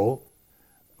angel,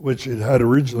 which it had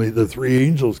originally, the 3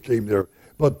 angels came there,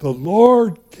 but the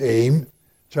Lord came,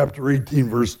 chapter 18,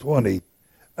 verse 20,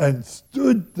 and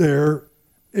stood there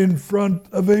in front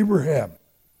of Abraham,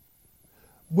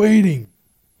 waiting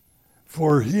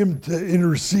for him to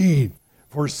intercede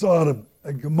for Sodom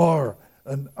and Gomorrah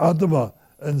and Admah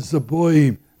and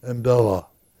Zeboim and Bela,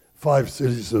 5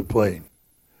 cities of the plain.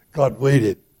 God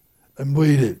waited and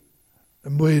waited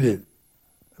and waited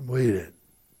and waited.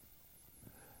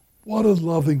 What a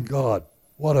loving God.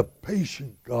 What a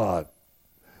patient God.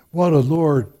 What a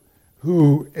Lord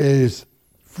who is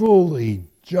fully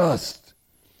just.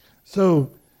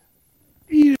 So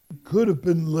Eden could have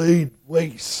been laid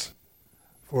waste.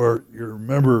 For you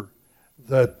remember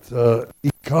that he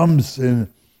comes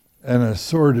in an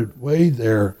assorted way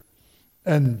there,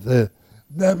 and the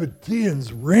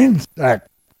Nabateans ransacked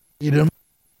Edom.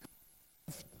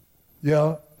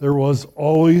 Yeah, there was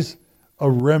always a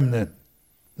remnant.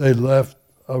 They left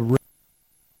a remnant.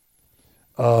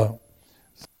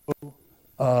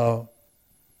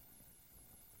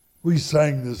 We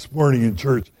sang this morning in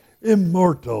church,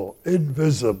 immortal,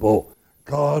 invisible,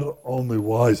 God only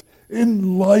wise,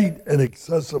 in light and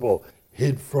accessible,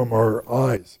 hid from our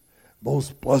eyes.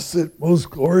 Most blessed, most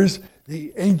glorious,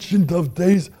 the Ancient of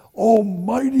Days,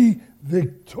 almighty,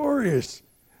 victorious,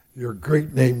 your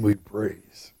great name we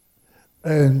praise.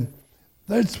 And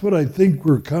that's what I think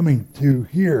we're coming to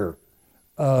here.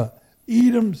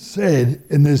 Edom said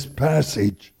in this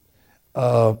passage,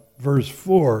 verse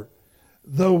 4,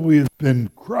 though we have been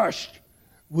crushed,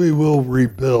 we will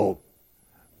rebuild.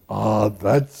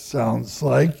 That sounds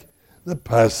like the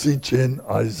passage in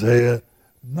Isaiah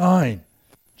 9.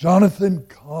 Jonathan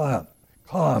Cahn,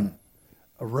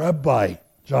 a Rabbi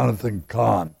Jonathan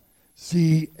Cahn,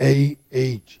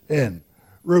 C-A-H-N,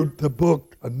 wrote the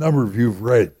book a number of you have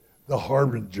read, The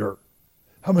Harbinger.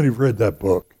 How many have read that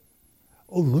book?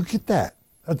 Oh, look at that.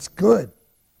 That's good.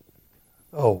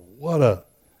 Oh, what a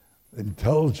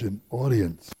intelligent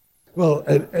audience. Well,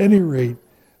 at any rate,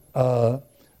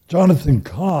 Jonathan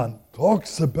Cahn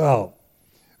talks about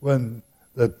when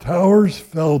the towers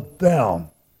fell down,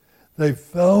 they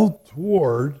fell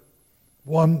toward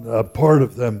one part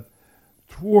of them,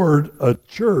 toward a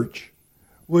church,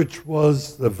 which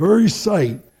was the very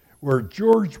site where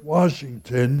George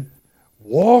Washington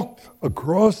walked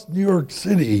across New York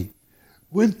City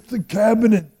with the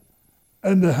cabinet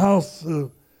and the House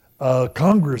of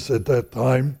Congress at that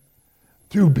time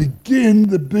to begin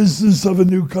the business of a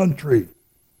new country.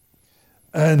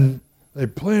 And they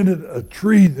planted a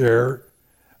tree there,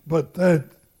 but that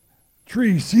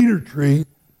tree, cedar tree,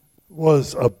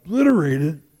 was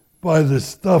obliterated by the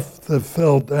stuff that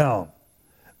fell down.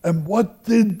 And what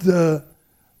did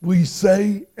we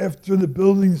say after the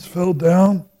buildings fell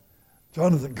down?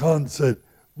 Jonathan Cahn said,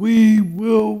 we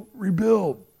will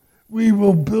rebuild. We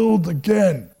will build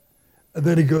again. And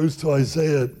then he goes to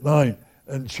Isaiah 9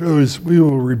 and shows we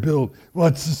will rebuild. Well,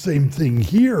 it's the same thing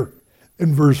here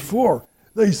in verse 4.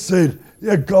 They said,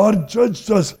 yeah, God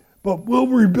judged us, but we'll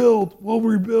rebuild, we'll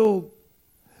rebuild.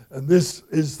 And this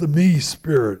is the me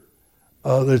spirit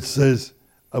that says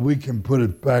we can put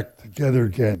it back together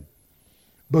again.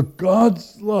 But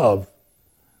God's love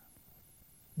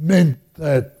meant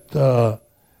that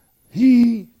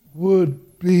he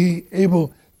would be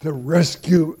able to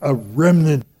rescue a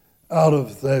remnant out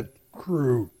of that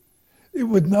crew. It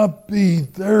would not be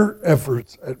their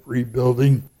efforts at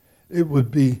rebuilding, it would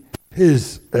be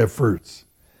his efforts.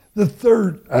 The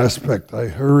third aspect, I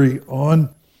hurry on,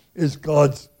 is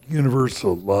God's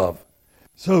universal love.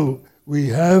 So we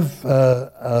have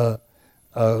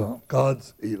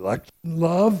God's election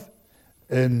love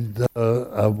in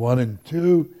 1 and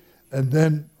 2, and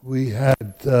then we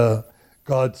had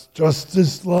God's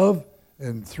justice love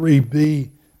in 3b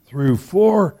through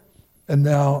 4, and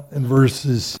now in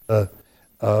verse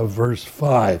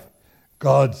 5,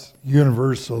 God's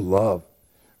universal love.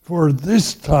 For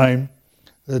this time,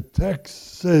 the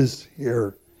text says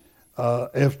here,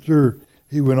 after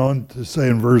he went on to say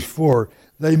in verse 4,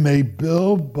 they may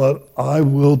build, but I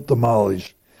will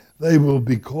demolish. They will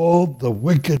be called the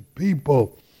wicked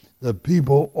people, the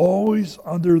people always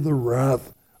under the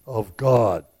wrath of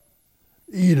God.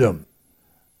 Edom.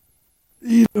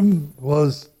 Edom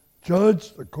was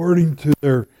judged according to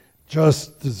their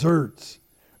just deserts.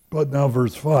 But now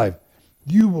verse 5,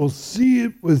 you will see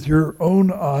it with your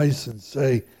own eyes and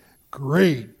say,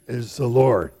 great is the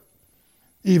Lord,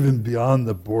 even beyond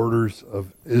the borders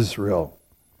of Israel.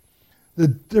 The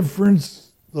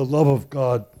difference the love of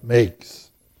God makes.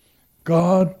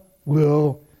 God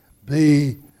will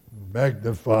be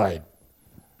magnified.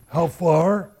 How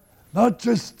far? Not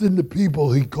just in the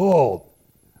people he called,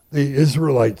 the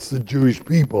Israelites, the Jewish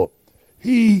people.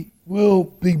 He will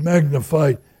be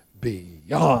magnified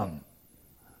beyond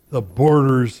the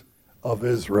borders of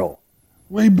Israel,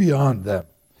 way beyond them.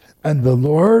 And the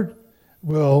Lord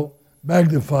will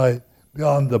magnify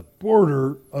beyond the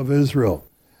border of Israel.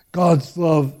 God's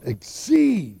love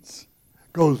exceeds,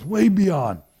 goes way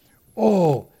beyond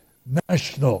all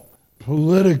national,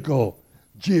 political,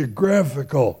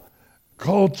 geographical,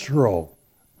 cultural,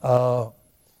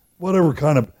 whatever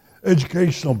kind of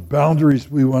educational boundaries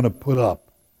we want to put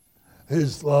up.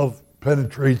 His love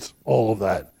penetrates all of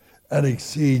that and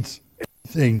exceeds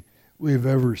anything we've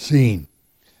ever seen.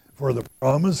 For the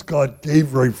promise God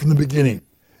gave right from the beginning,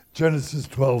 Genesis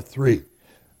 12:3,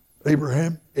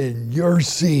 Abraham, in your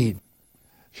seed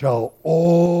shall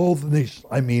all the nations,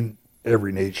 I mean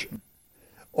every nation,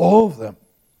 all of them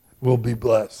will be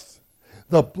blessed.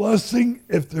 The blessing,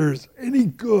 if there's any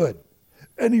good,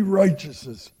 any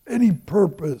righteousness, any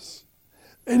purpose,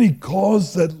 any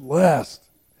cause that lasts,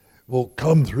 will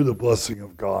come through the blessing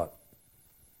of God.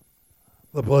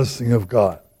 The blessing of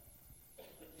God.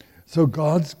 So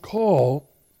God's call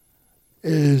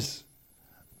is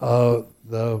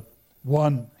the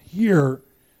one here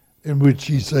in which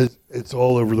he says it's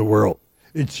all over the world.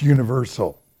 It's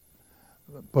universal.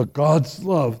 But God's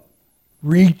love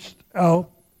reached out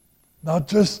not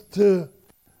just to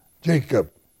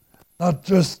Jacob, not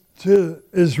just to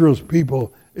Israel's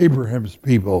people, Abraham's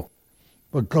people,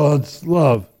 but God's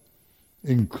love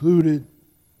included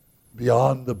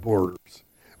beyond the borders.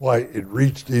 Why, it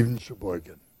reached even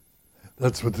Sheboygan.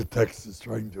 That's what the text is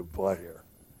trying to imply here.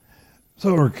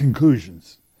 So our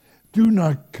conclusions. Do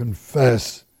not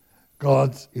confess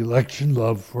God's election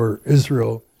love for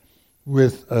Israel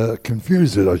with,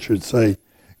 confuse it, I should say,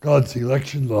 God's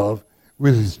election love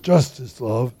with his justice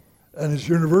love and his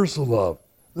universal love.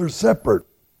 They're separate,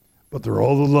 but they're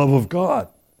all the love of God.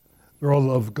 They're all the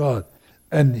love of God.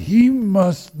 And we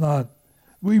must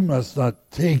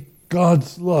not take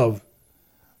God's love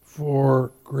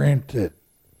for granted.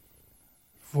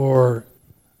 For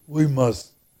we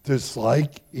must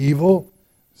dislike evil,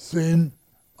 sin,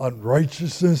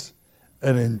 unrighteousness,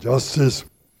 and injustice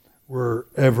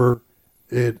wherever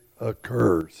it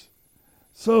occurs.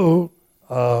 So,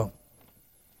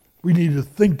 we need to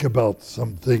think about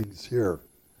some things here.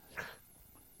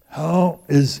 How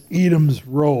is Edom's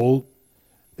role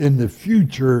in the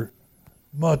future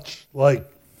much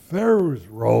like Pharaoh's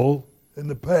role in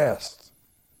the past?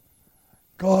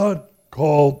 God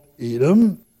called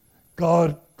Edom.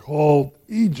 God called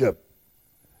Egypt.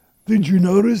 Did you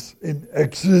notice in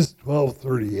Exodus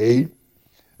 12:38,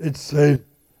 it said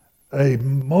a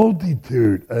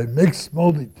multitude, a mixed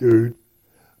multitude,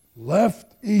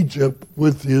 left Egypt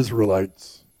with the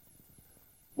Israelites.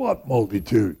 What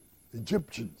multitude?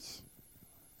 Egyptians.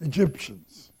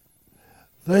 Egyptians.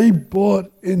 They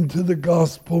bought into the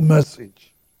gospel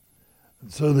message,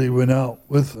 and so they went out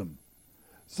with them.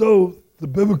 So the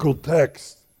biblical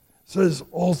text says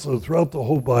also throughout the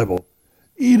whole Bible,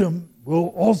 Edom will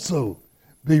also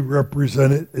be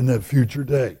represented in that future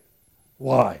day.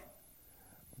 Why?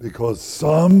 Because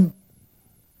some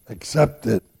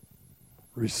accepted,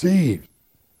 received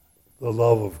the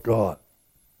love of God.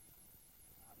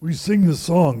 We sing the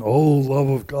song, "Oh, love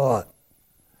of God."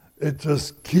 It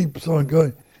just keeps on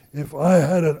going. If I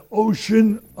had an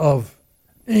ocean of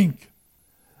ink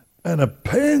and a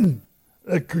pen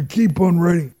that could keep on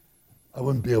writing, I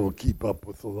wouldn't be able to keep up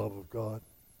with the love of God.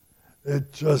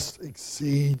 It just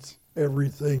exceeds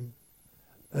everything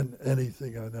and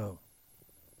anything I know.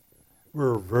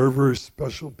 We're a very, very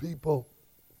special people.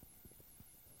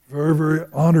 Very, very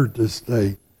honored this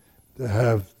day to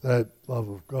have that love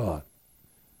of God.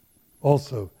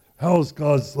 Also, how is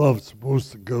God's love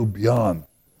supposed to go beyond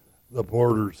the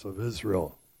borders of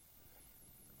Israel?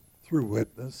 Through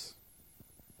witness,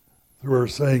 through our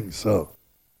saying so.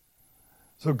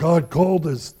 So God called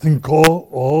us, didn't call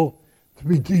all to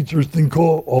be teachers, didn't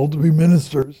call all to be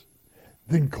ministers,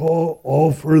 didn't call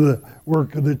all for the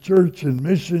work of the church and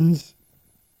missions,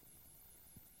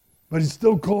 but he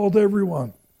still called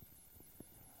everyone.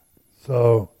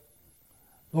 So,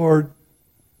 Lord,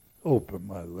 open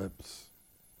my lips.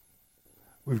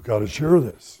 We've got to share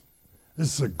this.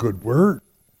 This is a good word.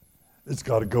 It's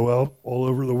got to go out all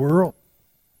over the world.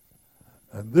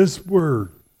 And this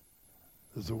word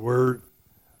is a word,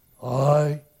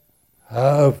 I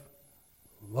have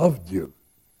loved you,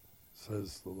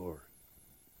 says the Lord.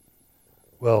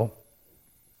 Well,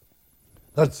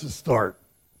 that's the start.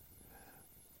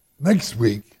 Next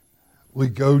week, we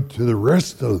go to the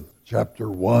rest of chapter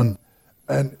 1,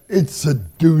 and it's a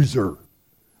doozer.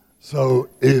 So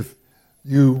if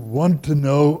you want to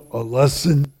know a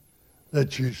lesson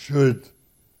that you should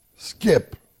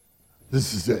skip,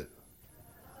 this is it.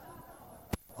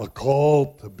 A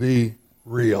call to be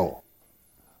real.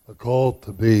 A call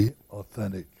to be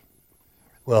authentic.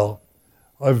 Well,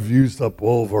 I've used up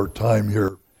all of our time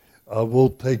here. We'll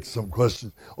take some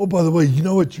questions. Oh, by the way, you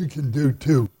know what you can do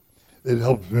too? It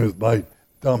helps me with my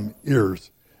dumb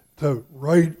ears to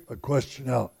write a question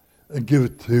out and give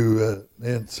it to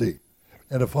Nancy.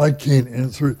 And if I can't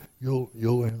answer it,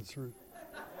 you'll answer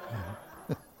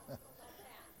it.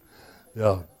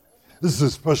 Yeah. This is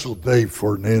a special day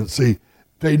for Nancy.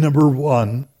 Day number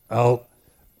 1 out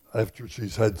after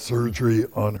she's had surgery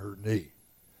on her knee.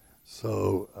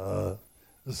 So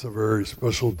this is a very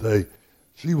special day.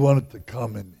 She wanted to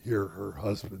come and hear her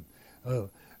husband.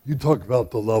 You talk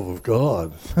about the love of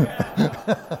God.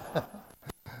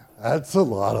 That's a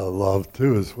lot of love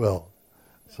too as well.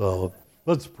 So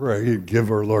let's pray and give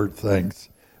our Lord thanks.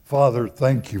 Father,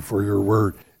 thank you for your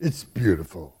word. It's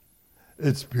beautiful.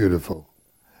 It's beautiful.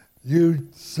 You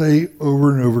say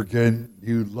over and over again,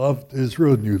 you loved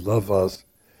Israel and you love us,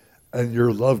 and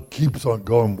your love keeps on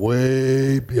going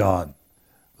way beyond.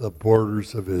 the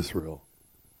borders of Israel.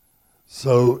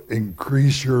 So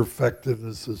increase your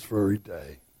effectiveness this very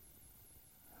day.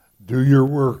 Do your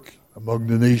work among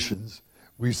the nations.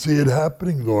 We see it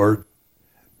happening, Lord.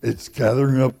 It's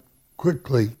gathering up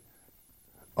quickly.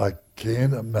 I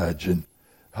can't imagine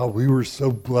how we were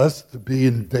so blessed to be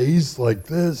in days like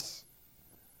this.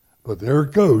 But there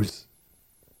it goes.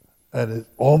 And it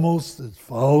almost is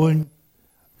following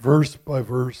verse by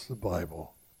verse the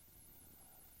Bible.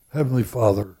 Heavenly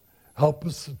Father, help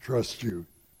us to trust you.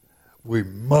 We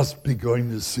must be going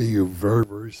to see you very,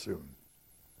 very soon.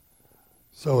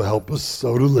 So help us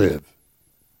so to live.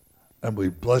 And we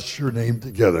bless your name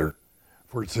together.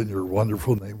 For it's in your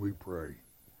wonderful name we pray.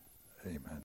 Amen.